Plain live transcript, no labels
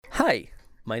Hi,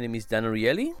 my name is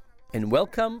Ariely, and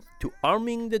welcome to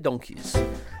Arming the Donkeys,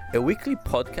 a weekly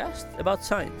podcast about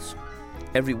science.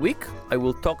 Every week, I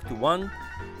will talk to one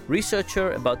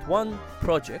researcher about one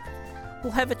project.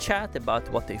 We'll have a chat about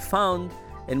what they found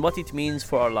and what it means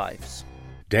for our lives.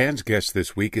 Dan's guest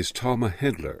this week is Talma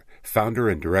Hendler, founder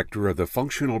and director of the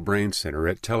Functional Brain Center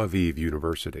at Tel Aviv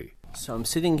University. So I'm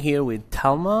sitting here with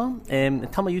Talma.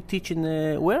 Talma, you teach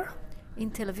in where? In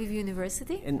Tel Aviv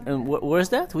University. And where is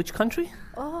that? Which country?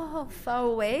 Oh, far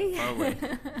away. Far away.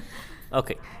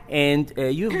 Okay. And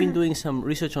you've been doing some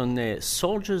research on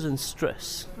soldiers and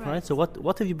stress, right? So what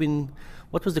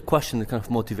was the question that kind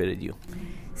of motivated you?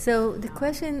 So the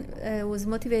question was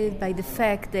motivated by the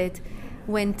fact that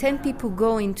when 10 people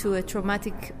go into a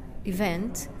traumatic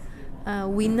event,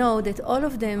 we know that all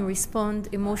of them respond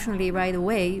emotionally right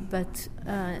away, but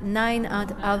 9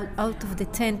 out of the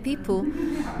 10 people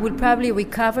will probably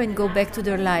recover and go back to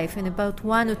their life. And about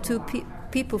 1 or 2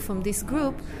 people from this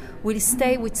group will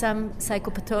stay with some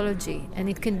psychopathology. And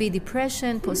it can be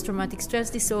depression, post-traumatic stress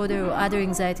disorder, or other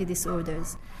anxiety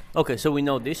disorders. Okay, so we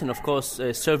know this, and of course,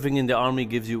 serving in the army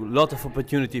gives you a lot of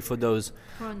opportunity for those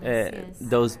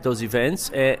events.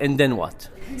 And then what?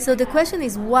 So the question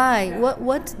is why?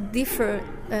 What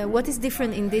is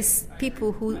different in these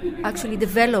people who actually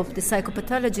develop the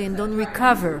psychopathology and don't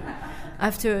recover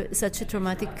after such a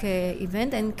traumatic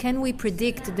event, and can we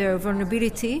predict their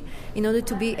vulnerability in order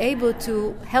to be able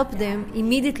to help them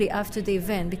immediately after the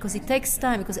event? Because it takes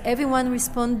time, because everyone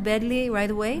responds badly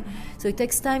right away, so it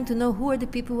takes time to know who are the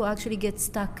people who actually get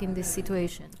stuck in this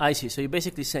situation. I see. So you're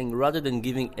basically saying rather than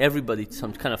giving everybody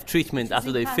some kind of treatment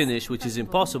after they finish, which is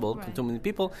impossible to too many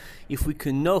people, if we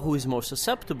can know who is more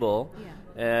susceptible,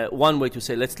 one way to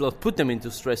say, let's not put them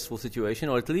into stressful situation,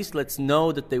 or at least let's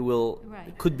know that they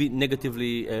could be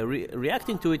negatively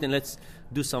reacting to it, and let's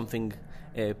do something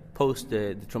post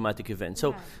the traumatic event.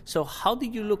 So how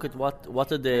did you look at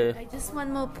what are the... Just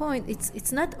one more point.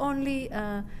 It's not only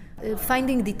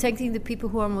detecting the people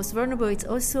who are most vulnerable, it's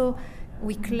also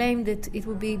we claim that it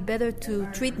would be better to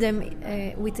treat them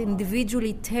with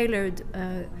individually tailored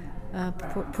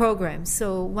programs.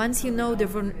 So once you know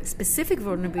the specific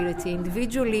vulnerability,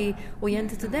 individually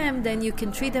oriented to them, then you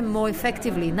can treat them more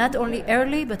effectively, not only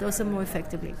early but also more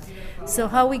effectively. So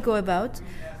how we go about?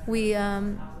 We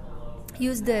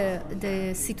use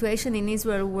the situation in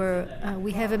Israel where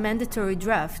we have a mandatory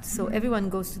draft, so everyone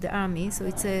goes to the army, so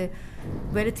it's a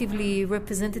relatively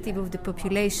representative of the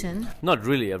population. Not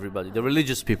really everybody. The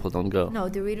religious people don't go. No,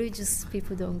 the religious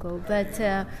people don't go,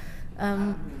 but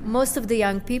most of the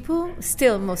young people,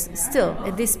 still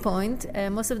at this point,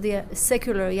 most of the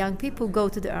secular young people go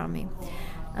to the army.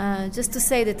 Just to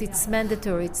say that it's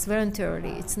mandatory, it's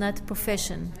voluntarily, it's not a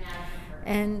profession.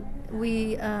 And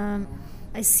we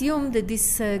assume that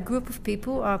this group of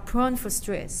people are prone for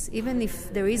stress, even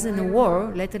if there isn't a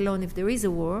war, let alone if there is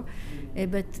a war.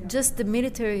 But just the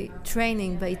military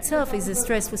training by itself is a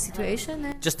stressful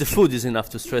situation. Just the food is enough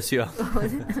to stress you out.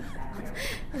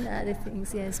 And other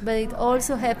things, yes. But it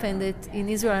also happened that in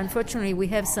Israel, unfortunately, we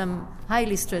have some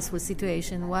highly stressful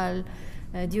situation, while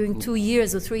during 2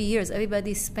 years or 3 years,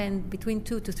 everybody spent between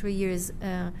 2 to 3 years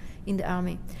in the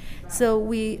army. So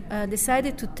we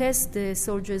decided to test the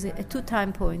soldiers at 2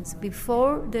 time points,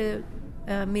 before the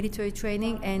military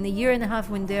training and a year and a half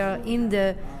when they are in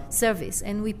the service.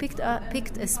 And we picked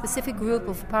a specific group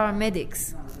of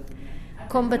paramedics,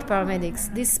 combat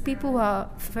paramedics. These people are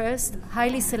first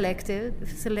highly selective.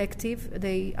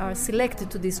 They are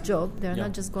selected to this job. They are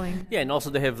not just going. Yeah, and also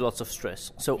they have lots of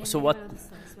stress. So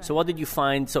what did you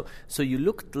find? So you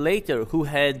looked later who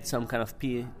had some kind of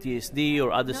PTSD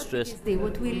or other stress. PTSD.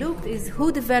 What we looked is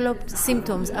who developed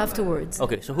symptoms afterwards.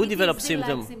 Okay, so who developed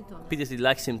symptoms?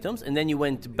 PTSD-like symptoms, and then you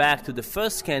went back to the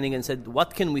first scanning and said,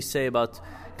 what can we say about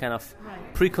kind of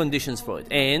preconditions for it?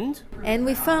 And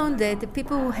we found that the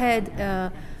people who had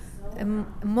a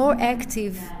more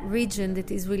active region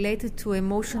that is related to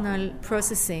emotional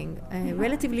processing, a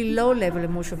relatively low-level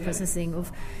emotional processing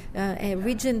of a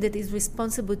region that is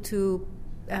responsible to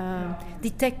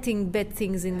detecting bad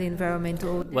things in the environment.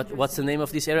 What's the name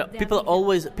of this area? People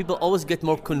always get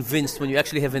more convinced when you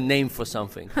actually have a name for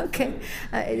something. Okay,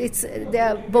 there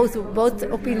are both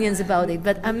opinions about it.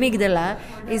 But amygdala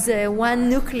is one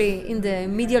nuclei in the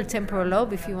medial temporal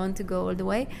lobe, if you want to go all the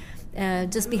way,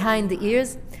 just behind the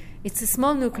ears. It's a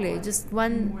small nuclei, just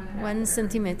one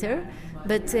centimeter,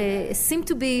 but seem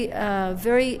to be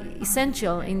very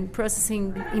essential in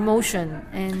processing emotion.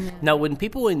 And now, when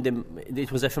people were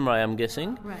it was fMRI, I'm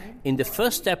guessing. Right. In the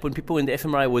first step, when people were in the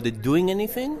fMRI, were they doing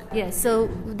anything? Yes, so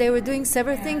they were doing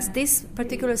several things. This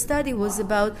particular study was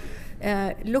about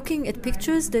looking at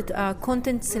pictures that are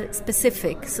content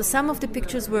specific. So some of the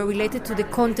pictures were related to the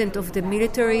content of the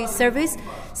military service,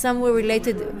 some were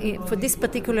related for this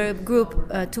particular group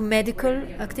to medical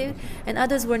activity, and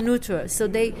others were neutral. So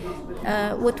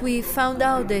what we found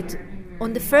out that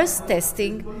on the first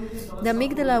testing, the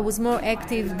amygdala was more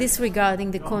active disregarding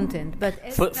the content.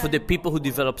 But for the people who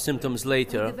develop symptoms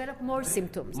later... develop more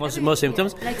symptoms. More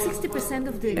symptoms? Like 60%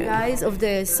 of the guys, of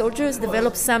the soldiers,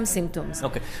 develop some symptoms.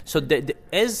 Okay. So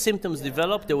as symptoms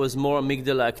developed, there was more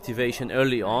amygdala activation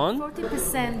early on.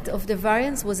 40% of the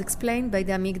variance was explained by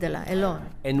the amygdala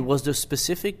alone. And was there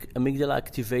specific amygdala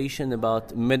activation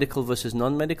about medical versus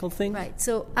non-medical things? Right.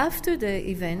 So after the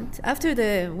event,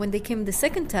 when they came the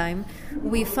second time,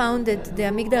 we found that the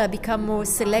amygdala become more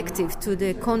selective to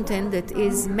the content that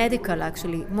is medical,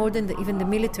 actually, more than even the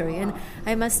military. And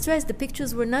I must stress, the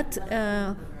pictures were not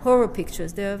horror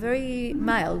pictures. They are very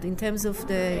mild in terms of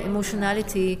the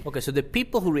emotionality. Okay, so the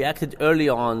people who reacted early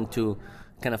on to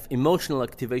kind of emotional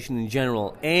activation in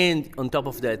general, and on top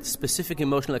of that, specific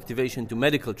emotional activation to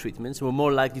medical treatments, were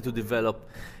more likely to develop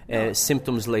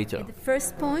symptoms later. At the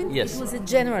first point, yes. It was a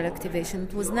general activation.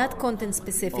 It was not content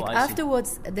specific.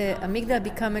 Afterwards, the amygdala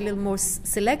became a little more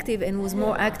selective and was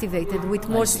more activated with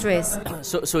more stress.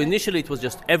 So initially, it was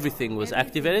just everything was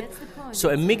activated. So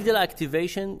amygdala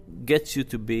activation gets you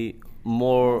to be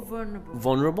more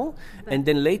vulnerable. And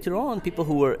then later on, people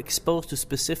who were exposed to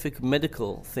specific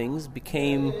medical things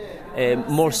became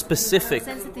more specific,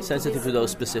 sensitive to those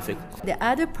specific. The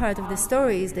other part of the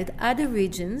story is that other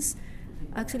regions,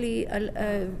 actually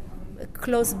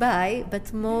close by,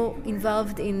 but more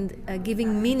involved in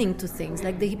giving meaning to things,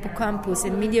 like the hippocampus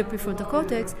and medial prefrontal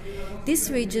cortex,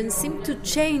 these regions seem to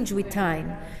change with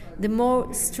time. The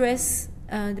more stress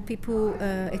the people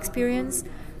experience,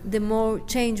 the more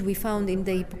change we found in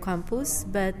the hippocampus,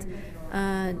 but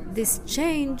this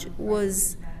change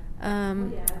was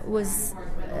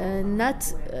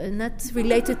not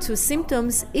related to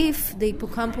symptoms if the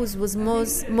hippocampus was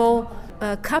more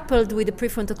coupled with the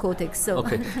prefrontal cortex. So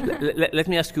okay, let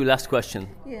me ask you a last question.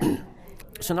 Yeah.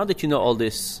 So now that you know all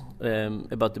this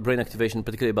about the brain activation,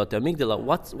 particularly about the amygdala,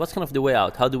 what's kind of the way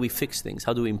out? How do we fix things?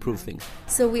 How do we improve things?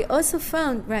 So we also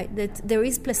found, that there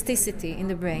is plasticity in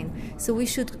the brain. So we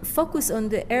should focus on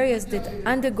the areas that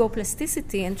undergo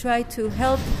plasticity and try to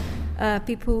help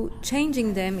people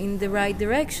changing them in the right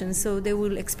direction, so they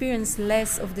will experience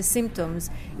less of the symptoms,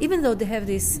 even though they have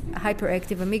this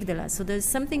hyperactive amygdala. So there's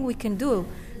something we can do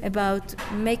about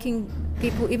making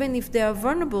people, even if they are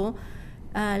vulnerable,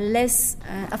 less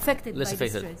affected by the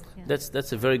stress. Yeah.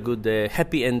 That's a very good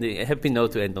happy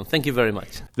note to end on. Thank you very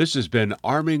much. This has been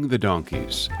Arming the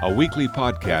Donkeys, a weekly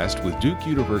podcast with Duke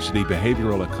University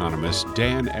behavioral economist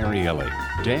Dan Ariely.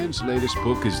 Dan's latest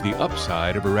book is The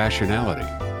Upside of Irrationality.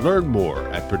 Learn more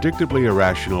at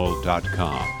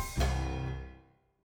predictablyirrational.com.